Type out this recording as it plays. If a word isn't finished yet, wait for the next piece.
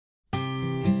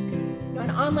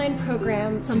online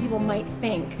program, some people might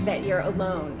think that you're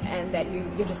alone and that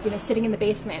you're just sitting in the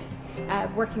basement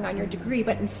working on your degree,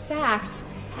 but in fact,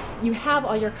 you have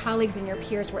all your colleagues and your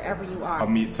peers wherever you are. I'll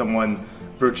meet someone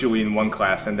virtually in one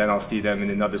class, and then I'll see them in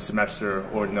another semester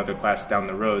or another class down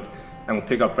the road, and we'll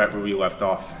pick up right where we left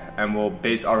off, and we'll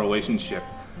base our relationship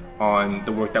on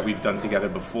the work that we've done together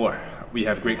before. We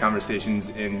have great conversations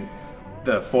in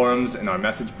the forums and our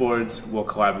message boards. We'll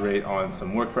collaborate on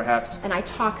some work perhaps. And I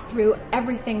talk through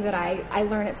everything that I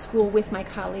learn at school with my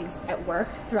colleagues at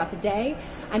work throughout the day.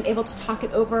 I'm able to talk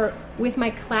it over with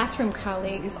my classroom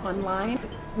colleagues online.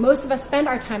 Most of us spend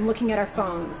our time looking at our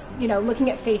phones, looking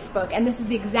at Facebook, and this is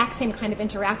the exact same kind of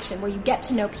interaction where you get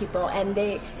to know people and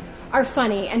they are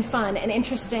funny and fun and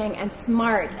interesting and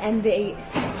smart, and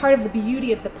part of the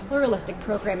beauty of the pluralistic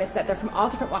program is that they're from all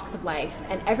different walks of life,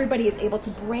 and everybody is able to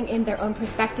bring in their own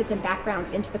perspectives and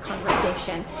backgrounds into the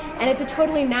conversation. And it's a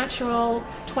totally natural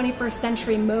 21st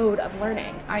century mode of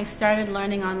learning. I started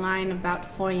learning online about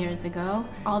 4 years ago.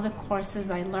 All the courses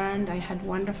I learned, I had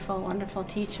wonderful, wonderful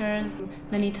teachers.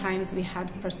 Many times we had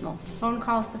personal phone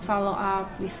calls to follow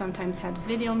up. We sometimes had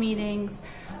video meetings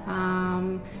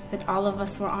that all of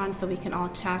us were on so we can all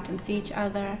chat and see each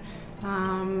other.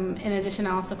 In addition,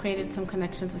 I also created some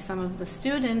connections with some of the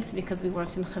students because we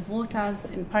worked in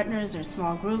chevrutas, in partners or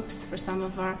small groups for some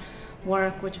of our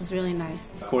work, which was really nice.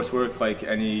 Coursework, like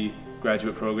any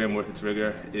graduate program worth its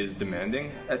rigor, is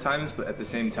demanding at times, but at the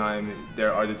same time,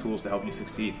 there are the tools to help you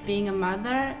succeed. Being a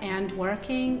mother and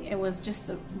working, it was just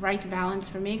the right balance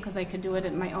for me because I could do it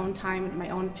at my own time, at my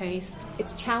own pace.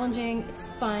 It's challenging, it's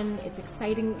fun, it's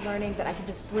exciting learning that I can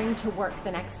just bring to work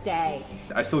the next day.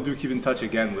 I still do keep in touch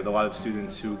again with a lot of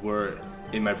students who were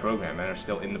in my program and are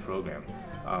still in the program.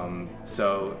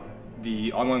 So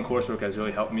the online coursework has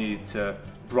really helped me to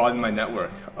broaden my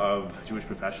network of Jewish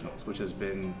professionals, which has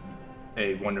been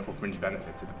a wonderful fringe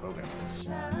benefit to the program.